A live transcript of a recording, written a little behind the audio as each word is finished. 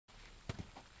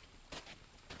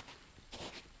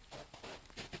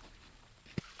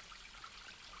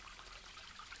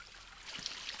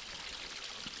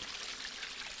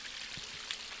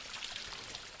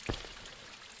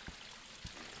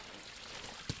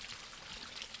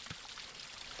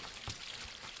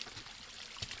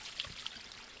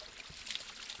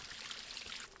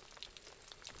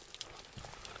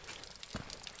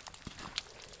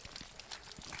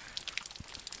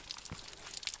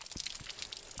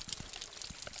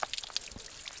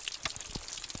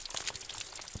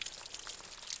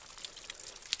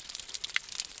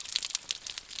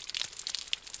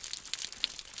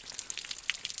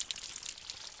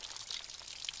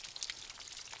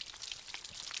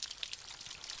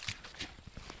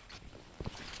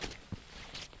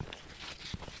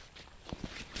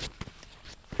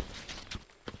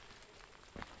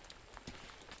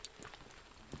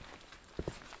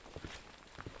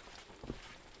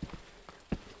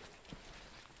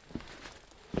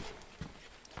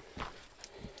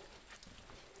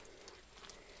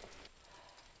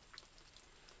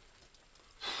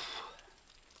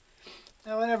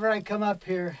whenever I come up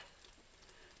here,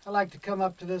 I like to come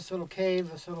up to this little cave,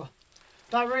 this little,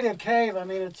 not really a cave, I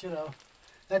mean it's, you know,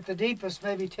 at the deepest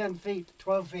maybe 10 feet,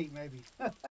 12 feet maybe.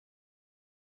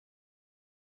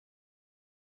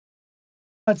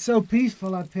 It's so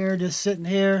peaceful up here, just sitting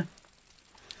here,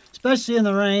 especially in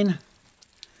the rain.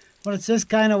 When it's this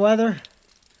kind of weather,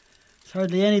 there's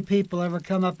hardly any people ever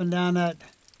come up and down that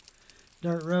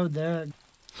dirt road there.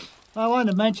 I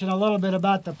wanted to mention a little bit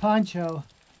about the Poncho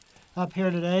up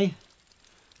here today.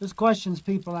 There's questions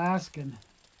people ask, and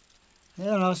you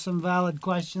know, some valid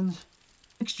questions.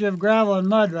 Mixture of gravel and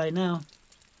mud right now,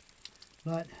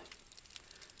 but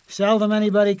seldom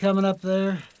anybody coming up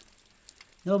there.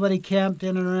 Nobody camped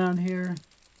in and around here.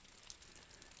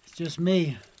 It's just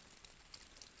me.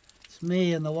 It's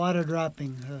me and the water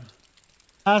dropping.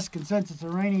 Asking, since it's a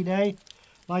rainy day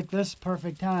like this,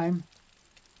 perfect time.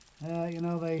 You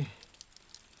know, they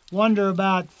wonder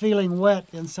about feeling wet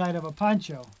inside of a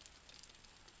poncho.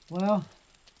 Well,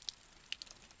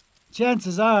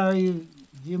 chances are you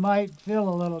might feel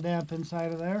a little damp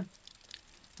inside of there.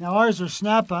 Now ours are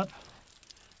snap up,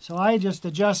 so I just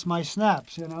adjust my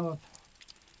snaps, you know.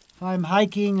 If I'm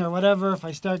hiking or whatever, if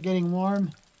I start getting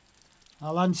warm,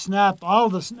 I'll unsnap all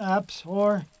the snaps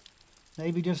or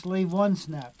maybe just leave one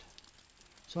snapped,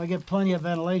 so I get plenty of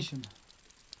ventilation.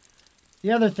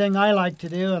 The other thing I like to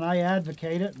do, and I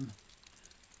advocate it, and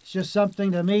it's just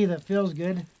something to me that feels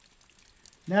good,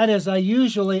 that is I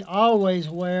usually always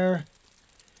wear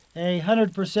a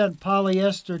 100%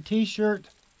 polyester t-shirt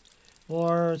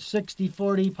or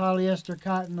 60-40 polyester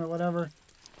cotton or whatever.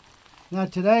 Now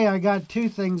today I got two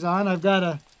things on. I've got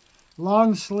a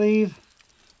long sleeve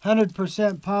 100%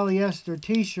 polyester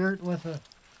t-shirt with a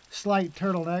slight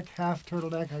turtleneck, half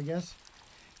turtleneck I guess.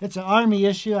 It's an Army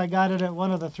issue. I got it at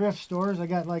one of the thrift stores. I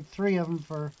got like 3 of them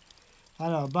for, I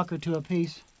don't know, $1 or $2 a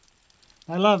piece.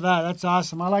 I love that. That's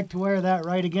awesome. I like to wear that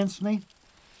right against me.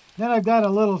 Then I've got a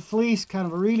little fleece, kind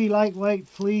of a really lightweight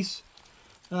fleece,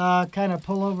 kind of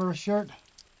pullover shirt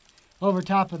over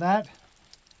top of that.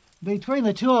 Between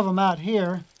the two of them out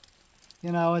here,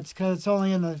 you know, it's because it's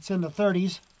only in the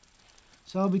 30s.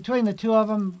 So between the two of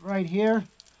them right here,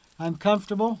 I'm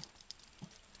comfortable,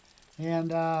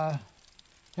 and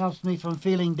helps me from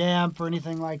feeling damp or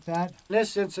anything like that.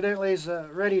 This, incidentally, is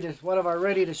one of our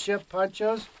ready-to-ship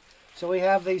ponchos. So we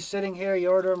have these sitting here. You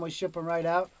order them, we ship them right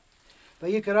out.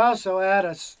 But you could also add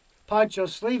a poncho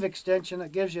sleeve extension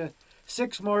that gives you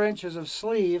 6 more inches of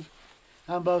sleeve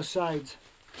on both sides.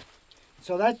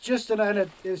 So that's just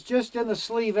it's just in the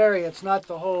sleeve area. It's not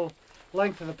the whole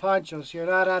length of the poncho, so you're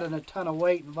not adding a ton of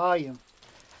weight and volume.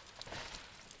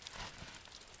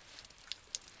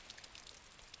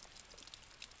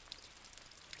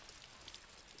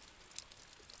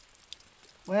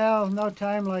 Well, no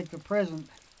time like the present.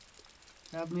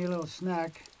 Have me a little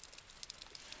snack.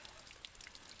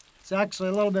 It's actually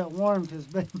a little bit warm because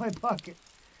it's been in my pocket,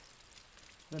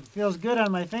 but it feels good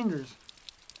on my fingers.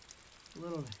 A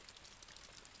little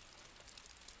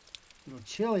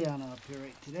chilly on up here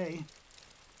right today.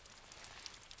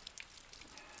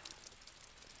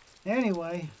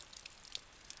 Anyway,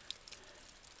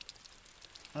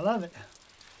 I love it.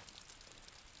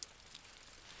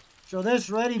 So this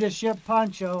ready-to-ship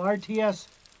poncho, RTS,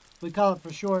 we call it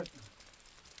for short.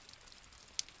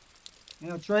 You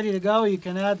know, it's ready to go. You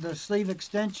can add the sleeve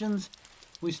extensions.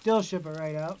 We still ship it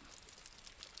right out.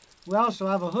 We also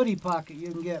have a hoodie pocket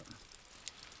you can get.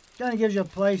 Kind of gives you a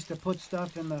place to put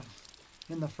stuff in the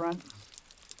front.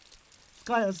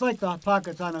 It's like the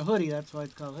pockets on a hoodie. That's why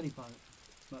it's called hoodie pocket.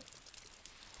 But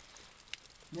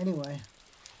anyway,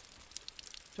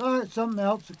 so it's something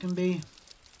else that can be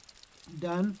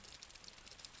done.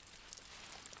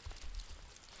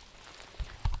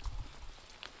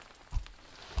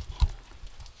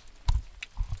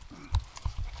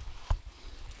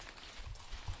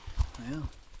 Well,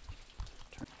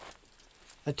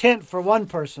 a tent for one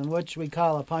person, which we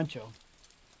call a poncho.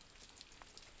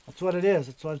 That's what it is.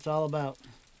 That's what it's all about.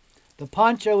 The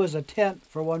poncho is a tent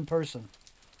for one person.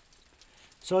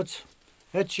 So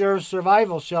it's your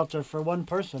survival shelter for one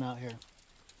person out here.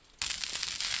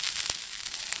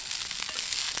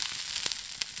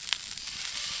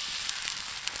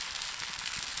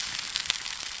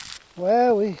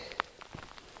 Well, we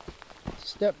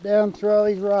stepped down through all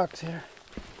these rocks here.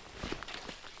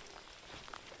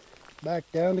 Back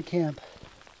down to camp.